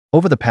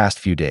Over the past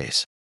few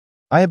days,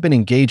 I have been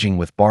engaging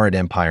with Bharat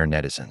Empire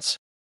netizens,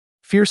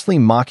 fiercely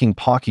mocking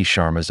Paki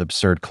Sharma's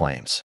absurd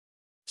claims,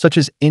 such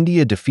as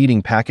India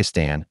defeating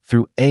Pakistan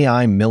through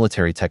AI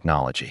military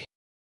technology.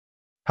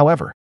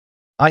 However,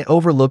 I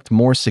overlooked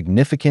more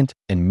significant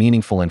and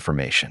meaningful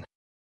information.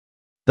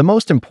 The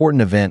most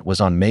important event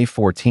was on May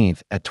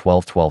 14th at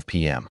 12:12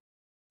 p.m.,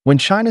 when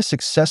China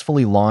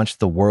successfully launched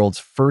the world's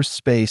first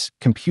space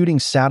computing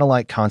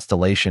satellite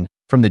constellation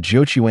from the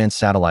Jiuquan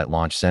Satellite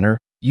Launch Center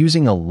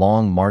using a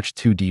Long March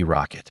 2D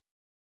rocket.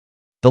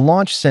 The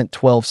launch sent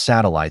 12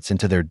 satellites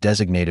into their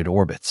designated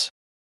orbits,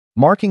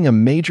 marking a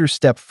major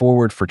step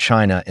forward for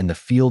China in the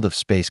field of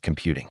space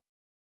computing.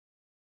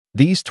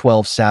 These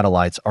 12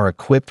 satellites are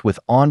equipped with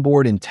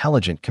onboard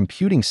intelligent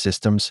computing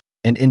systems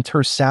and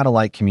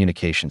inter-satellite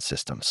communication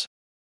systems,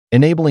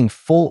 enabling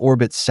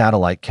full-orbit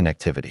satellite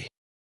connectivity.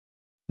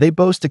 They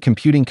boast a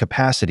computing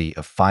capacity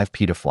of 5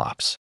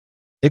 petaflops,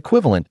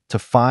 equivalent to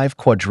 5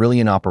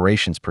 quadrillion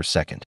operations per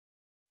second,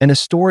 and a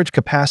storage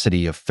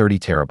capacity of 30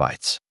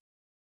 terabytes.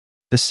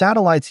 The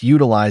satellites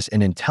utilize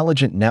an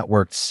intelligent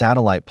networked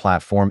satellite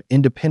platform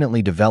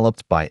independently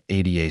developed by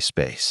ADA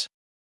Space,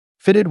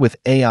 fitted with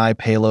AI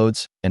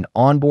payloads and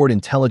onboard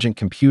intelligent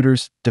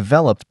computers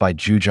developed by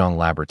Zhejiang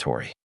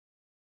Laboratory.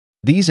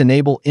 These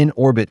enable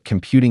in-orbit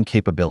computing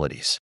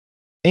capabilities,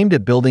 aimed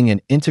at building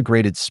an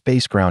integrated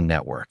space-ground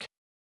network.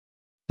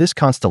 This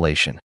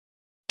constellation,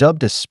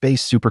 dubbed a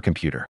space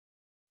supercomputer,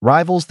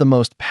 rivals the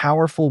most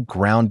powerful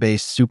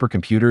ground-based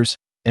supercomputers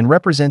and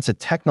represents a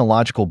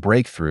technological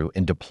breakthrough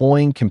in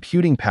deploying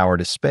computing power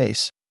to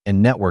space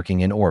and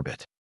networking in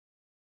orbit.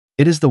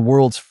 It is the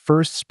world's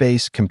first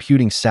space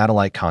computing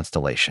satellite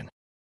constellation,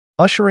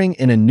 ushering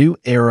in a new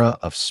era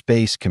of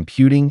space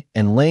computing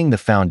and laying the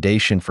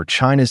foundation for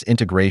China's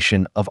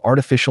integration of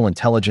artificial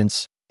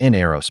intelligence in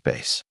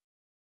aerospace.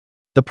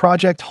 The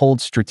project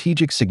holds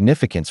strategic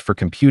significance for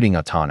computing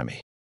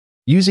autonomy,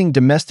 using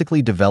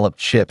domestically developed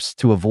chips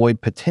to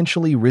avoid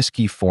potentially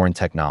risky foreign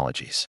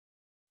technologies,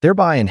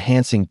 thereby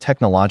enhancing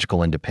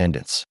technological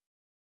independence.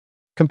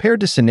 Compared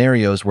to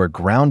scenarios where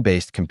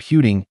ground-based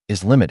computing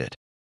is limited,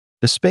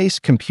 the space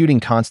computing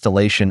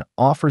constellation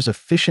offers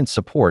efficient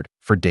support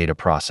for data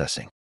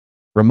processing,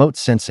 remote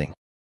sensing,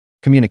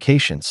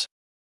 communications,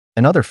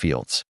 and other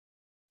fields,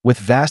 with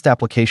vast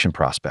application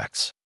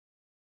prospects.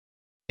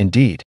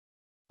 Indeed,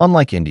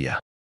 unlike India,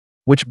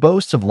 which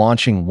boasts of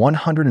launching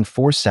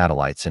 104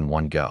 satellites in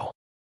one go,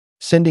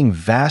 sending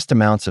vast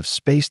amounts of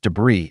space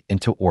debris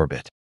into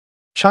orbit,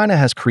 China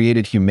has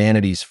created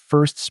humanity's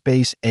first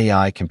space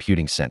AI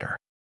computing center.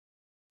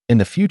 In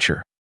the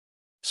future,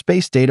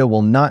 space data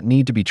will not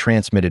need to be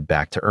transmitted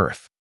back to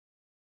Earth.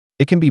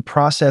 It can be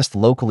processed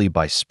locally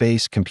by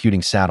space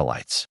computing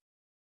satellites,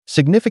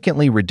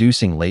 significantly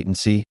reducing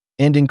latency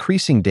and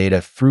increasing data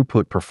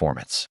throughput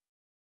performance.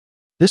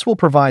 This will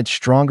provide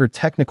stronger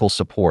technical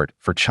support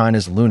for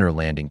China's lunar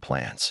landing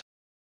plans,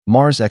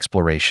 Mars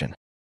exploration,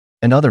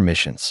 and other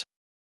missions.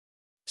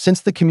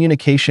 Since the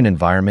communication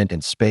environment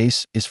in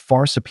space is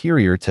far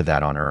superior to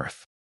that on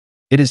Earth,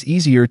 it is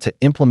easier to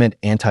implement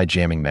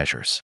anti-jamming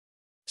measures,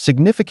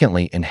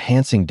 significantly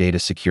enhancing data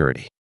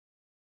security.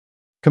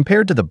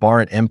 Compared to the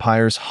Bharat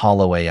Empire's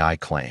hollow AI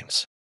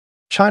claims,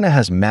 China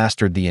has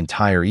mastered the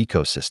entire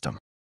ecosystem,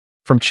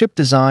 from chip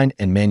design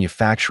and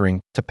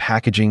manufacturing to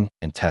packaging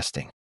and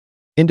testing.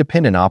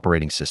 Independent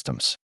operating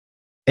systems,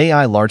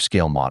 AI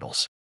large-scale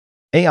models,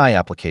 AI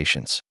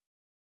applications,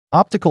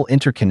 optical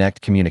interconnect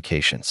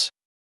communications,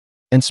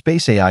 and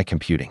space AI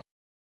computing.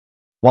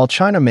 While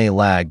China may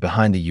lag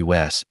behind the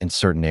US in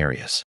certain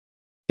areas,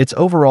 its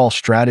overall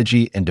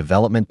strategy and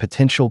development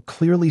potential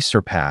clearly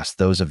surpass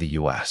those of the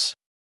US.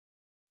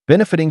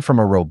 Benefiting from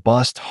a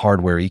robust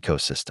hardware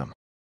ecosystem,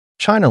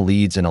 China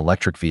leads in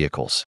electric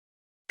vehicles,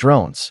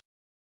 drones,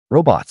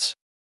 robots,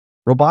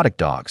 robotic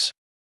dogs,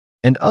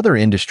 and other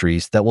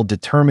industries that will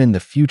determine the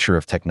future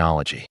of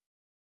technology.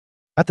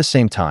 At the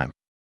same time,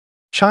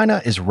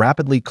 China is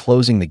rapidly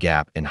closing the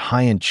gap in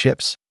high-end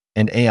chips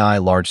and AI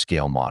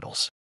large-scale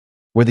models,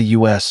 where the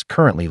US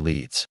currently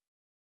leads.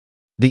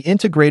 The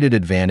integrated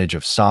advantage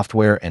of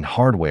software and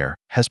hardware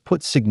has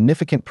put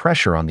significant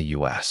pressure on the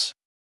US.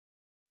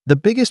 The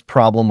biggest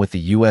problem with the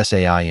US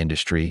AI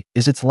industry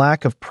is its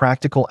lack of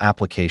practical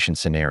application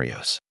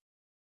scenarios.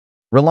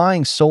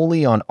 Relying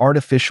solely on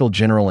artificial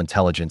general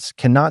intelligence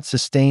cannot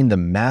sustain the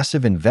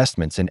massive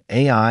investments in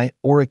AI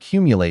or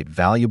accumulate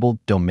valuable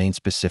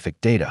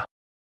domain-specific data,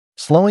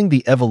 slowing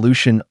the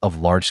evolution of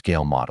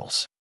large-scale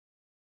models.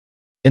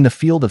 In the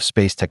field of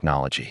space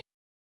technology,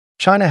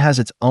 China has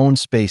its own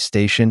space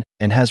station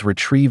and has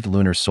retrieved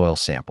lunar soil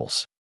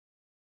samples.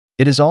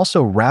 It is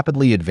also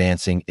rapidly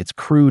advancing its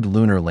crewed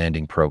lunar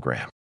landing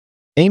program,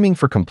 aiming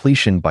for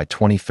completion by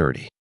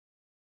 2030.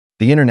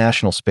 The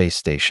International Space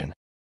Station,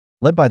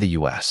 led by the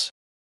US,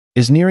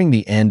 is nearing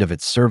the end of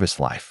its service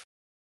life,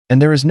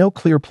 and there is no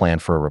clear plan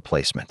for a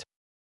replacement.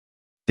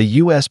 The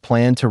US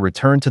plan to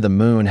return to the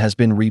moon has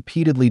been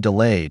repeatedly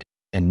delayed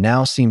and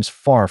now seems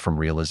far from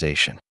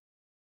realization.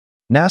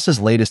 NASA's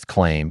latest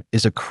claim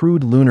is a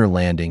crewed lunar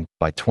landing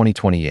by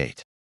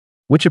 2028,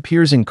 which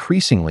appears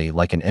increasingly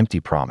like an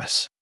empty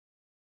promise.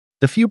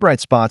 The few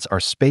bright spots are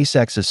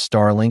SpaceX's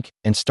Starlink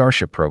and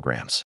Starship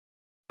programs,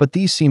 but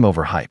these seem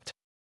overhyped.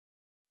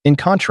 In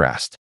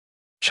contrast,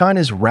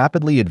 China's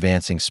rapidly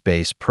advancing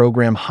space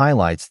program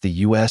highlights the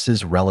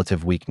US's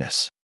relative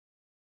weakness.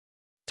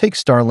 Take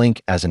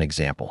Starlink as an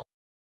example.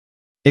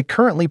 It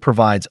currently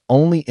provides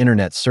only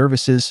internet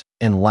services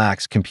and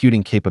lacks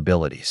computing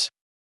capabilities.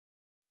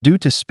 Due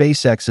to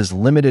SpaceX's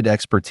limited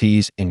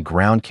expertise in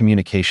ground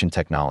communication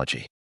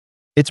technology,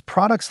 its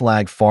products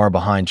lag far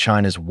behind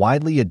China's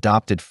widely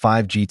adopted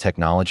 5G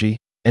technology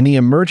and the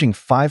emerging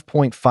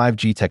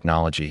 5.5G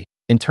technology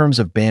in terms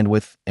of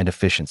bandwidth and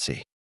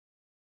efficiency.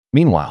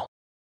 Meanwhile,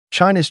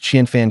 China's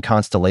Qianfan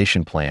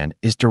constellation plan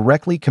is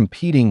directly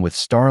competing with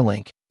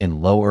Starlink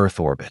in low Earth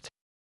orbit.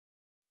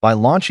 By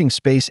launching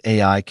space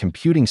AI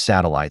computing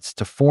satellites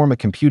to form a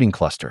computing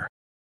cluster,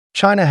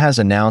 China has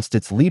announced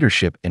its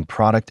leadership in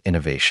product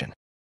innovation,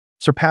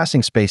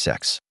 surpassing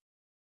SpaceX.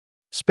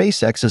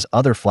 SpaceX's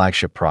other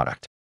flagship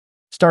product,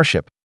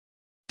 Starship,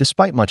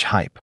 despite much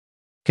hype,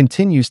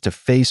 continues to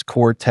face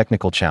core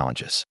technical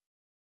challenges.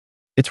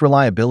 Its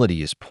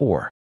reliability is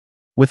poor,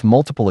 with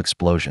multiple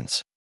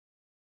explosions.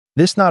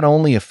 This not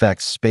only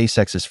affects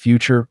SpaceX's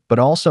future, but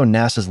also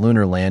NASA's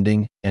lunar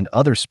landing and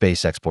other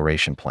space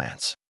exploration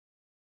plans.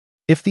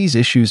 If these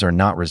issues are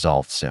not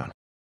resolved soon,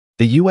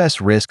 the US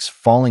risks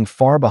falling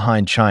far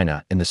behind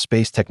China in the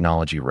space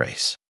technology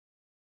race.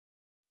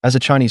 As a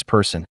Chinese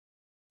person,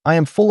 I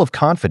am full of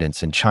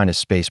confidence in China's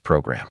space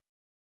program.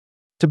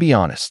 To be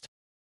honest,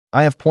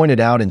 I have pointed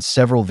out in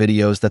several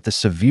videos that the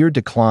severe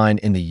decline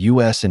in the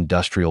US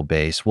industrial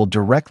base will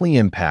directly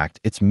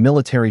impact its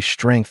military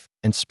strength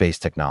and space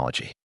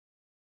technology.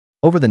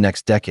 Over the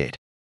next decade,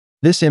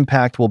 this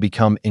impact will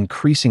become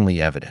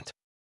increasingly evident.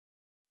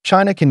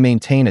 China can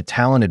maintain a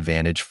talent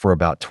advantage for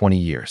about 20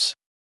 years.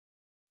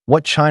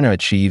 What China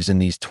achieves in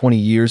these 20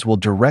 years will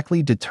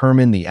directly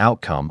determine the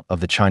outcome of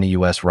the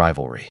China-US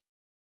rivalry.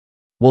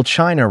 Will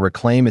China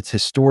reclaim its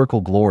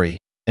historical glory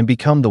and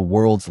become the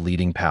world's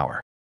leading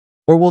power?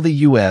 Or will the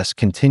US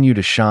continue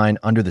to shine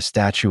under the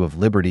Statue of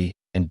Liberty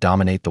and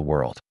dominate the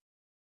world?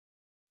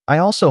 I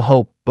also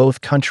hope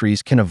both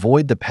countries can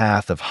avoid the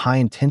path of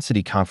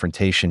high-intensity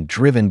confrontation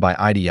driven by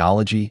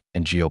ideology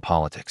and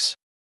geopolitics,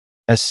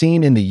 as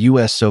seen in the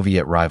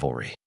US-Soviet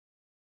rivalry.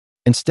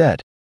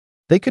 Instead,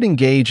 they could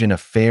engage in a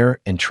fair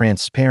and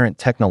transparent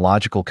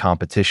technological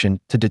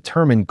competition to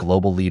determine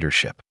global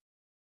leadership.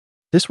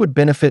 This would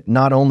benefit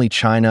not only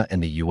China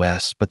and the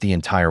US, but the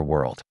entire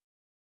world.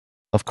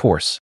 Of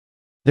course,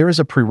 there is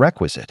a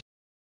prerequisite.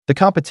 The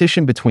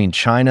competition between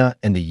China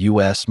and the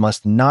US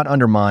must not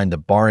undermine the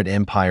Bharat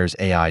Empire's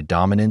AI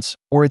dominance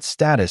or its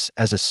status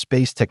as a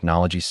space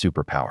technology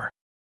superpower.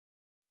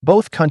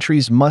 Both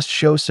countries must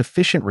show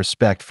sufficient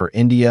respect for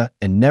India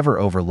and never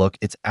overlook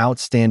its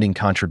outstanding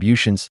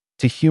contributions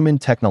to human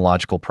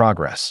technological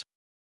progress.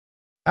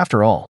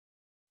 After all,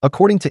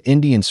 according to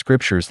Indian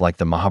scriptures like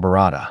the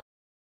Mahabharata,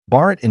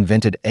 Bharat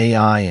invented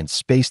AI and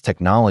space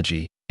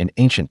technology in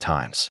ancient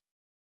times.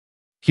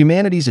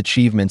 Humanity's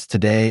achievements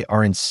today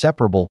are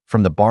inseparable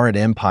from the Bharat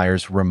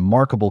Empire's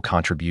remarkable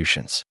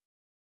contributions.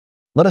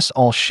 Let us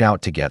all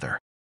shout together,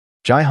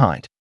 Jai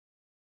Hind!